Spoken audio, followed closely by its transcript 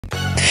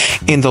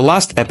In the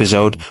last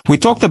episode, we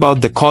talked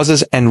about the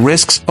causes and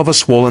risks of a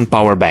swollen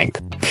power bank.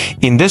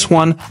 In this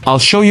one, I'll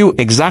show you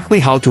exactly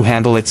how to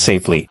handle it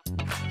safely.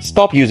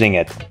 Stop using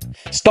it.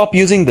 Stop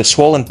using the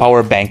swollen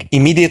power bank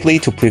immediately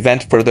to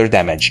prevent further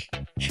damage.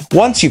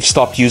 Once you've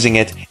stopped using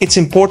it, it's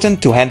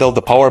important to handle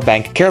the power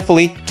bank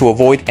carefully to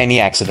avoid any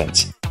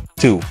accidents.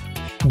 2.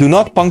 Do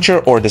not puncture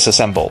or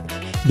disassemble.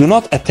 Do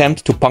not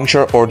attempt to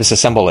puncture or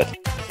disassemble it,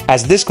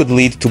 as this could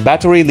lead to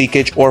battery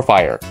leakage or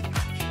fire.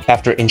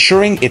 After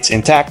ensuring it's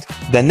intact,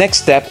 the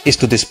next step is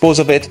to dispose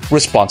of it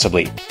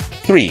responsibly.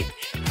 3.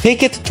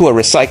 Take it to a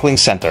recycling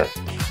center.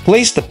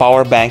 Place the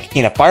power bank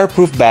in a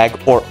fireproof bag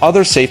or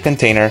other safe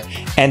container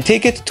and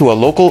take it to a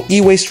local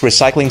e-waste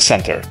recycling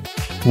center.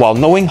 While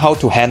knowing how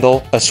to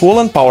handle a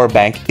swollen power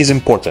bank is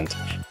important,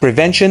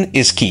 prevention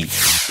is key.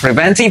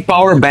 Preventing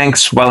power bank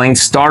swelling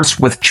starts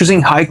with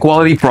choosing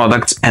high-quality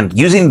products and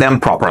using them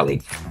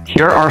properly.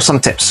 Here are some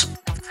tips.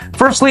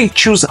 Firstly,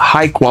 choose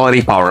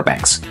high-quality power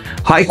banks.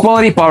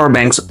 High-quality power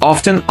banks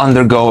often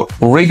undergo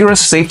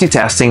rigorous safety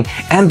testing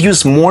and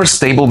use more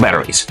stable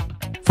batteries.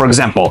 For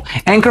example,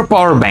 Anker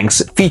power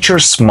banks feature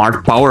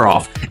smart power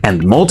off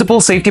and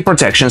multiple safety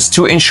protections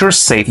to ensure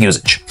safe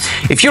usage.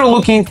 If you're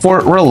looking for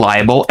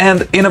reliable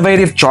and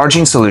innovative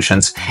charging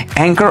solutions,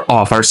 Anker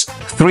offers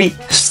 3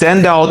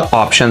 standout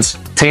options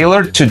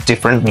tailored to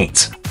different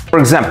needs. For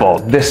example,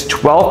 this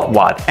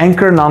 12-watt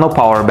Anker Nano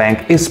power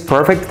bank is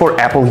perfect for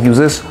Apple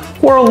users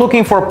who are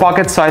looking for a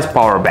pocket-sized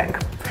power bank.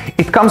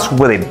 It comes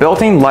with a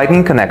built-in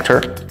lightning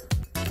connector,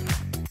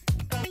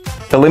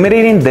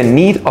 eliminating the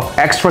need of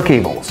extra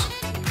cables.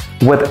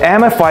 With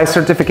MFI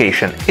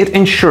certification, it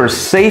ensures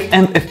safe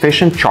and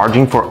efficient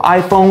charging for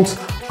iPhones,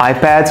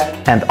 iPads,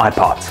 and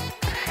iPods.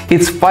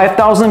 Its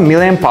 5,000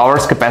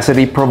 mAh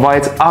capacity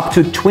provides up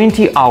to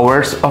 20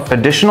 hours of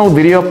additional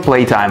video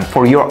playtime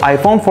for your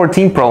iPhone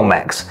 14 Pro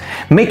Max,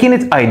 making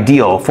it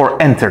ideal for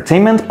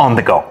entertainment on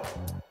the go.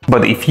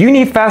 But if you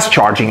need fast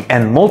charging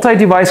and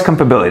multi-device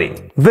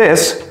compatibility,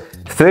 this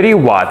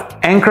 30-watt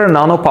Anker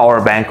Nano power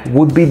bank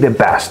would be the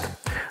best.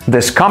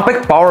 This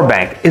compact power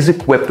bank is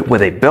equipped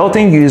with a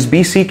built-in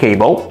USB-C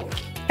cable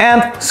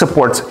and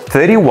supports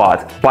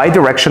 30-watt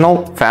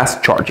bi-directional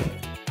fast charging.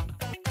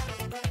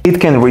 It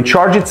can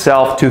recharge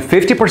itself to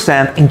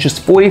 50% in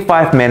just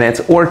 45 minutes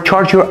or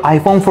charge your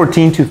iPhone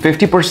 14 to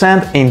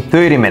 50% in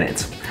 30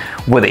 minutes.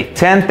 With a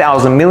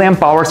 10,000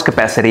 mAh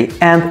capacity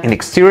and an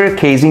exterior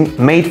casing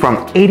made from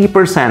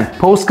 80%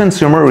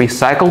 post-consumer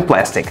recycled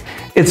plastic,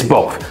 it's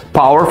both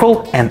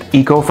powerful and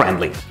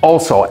eco-friendly.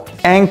 Also,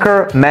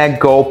 Anker Mag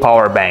Go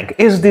power bank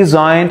is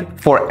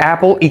designed for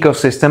Apple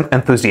ecosystem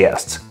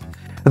enthusiasts.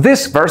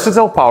 This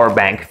versatile power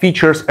bank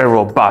features a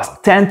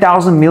robust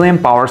 10,000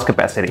 mAh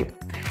capacity,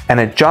 an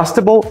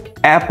adjustable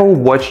Apple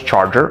Watch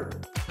charger,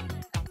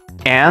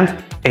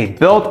 and a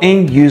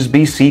built-in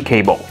USB-C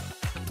cable.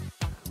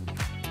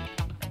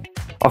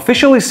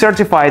 Officially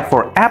certified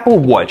for Apple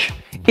Watch,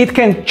 it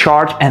can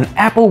charge an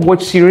Apple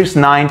Watch Series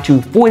 9 to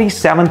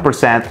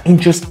 47% in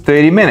just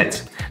 30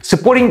 minutes,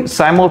 supporting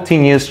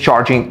simultaneous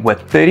charging with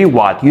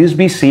 30-watt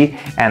USB-C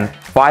and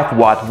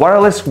 5-watt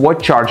wireless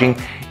watch charging.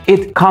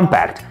 It's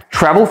compact,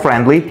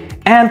 travel-friendly,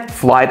 and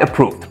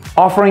flight-approved,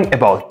 offering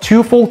about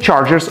 2 full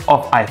chargers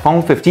of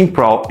iPhone 15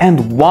 Pro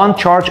and 1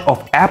 charge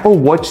of Apple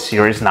Watch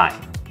Series 9.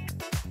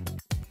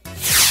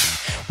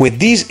 With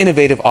these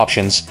innovative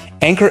options,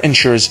 Anker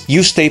ensures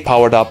you stay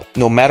powered up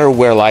no matter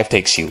where life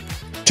takes you.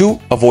 To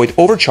avoid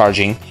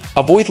overcharging,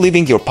 avoid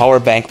leaving your power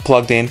bank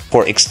plugged in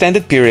for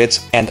extended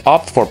periods and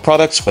opt for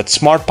products with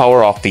smart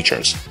power off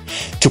features.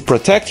 To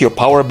protect your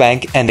power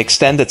bank and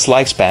extend its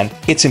lifespan,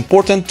 it's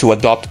important to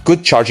adopt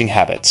good charging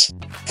habits.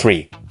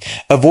 3.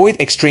 Avoid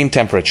extreme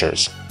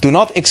temperatures. Do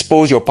not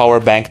expose your power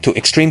bank to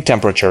extreme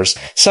temperatures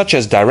such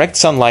as direct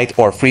sunlight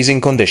or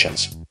freezing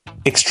conditions.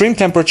 Extreme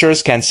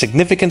temperatures can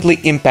significantly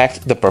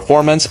impact the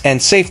performance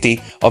and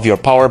safety of your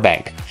power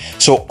bank,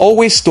 so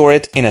always store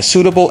it in a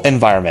suitable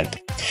environment.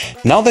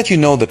 Now that you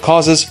know the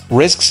causes,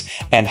 risks,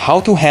 and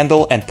how to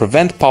handle and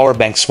prevent power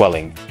bank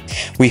swelling,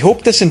 we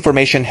hope this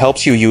information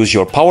helps you use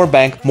your power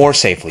bank more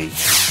safely.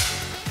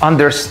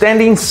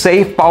 Understanding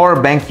safe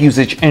power bank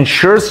usage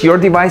ensures your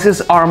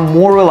devices are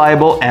more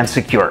reliable and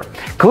secure.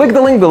 Click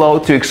the link below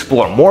to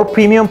explore more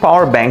premium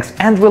power banks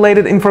and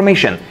related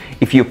information.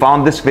 If you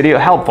found this video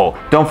helpful,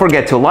 don't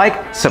forget to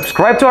like,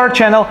 subscribe to our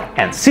channel,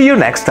 and see you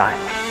next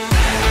time!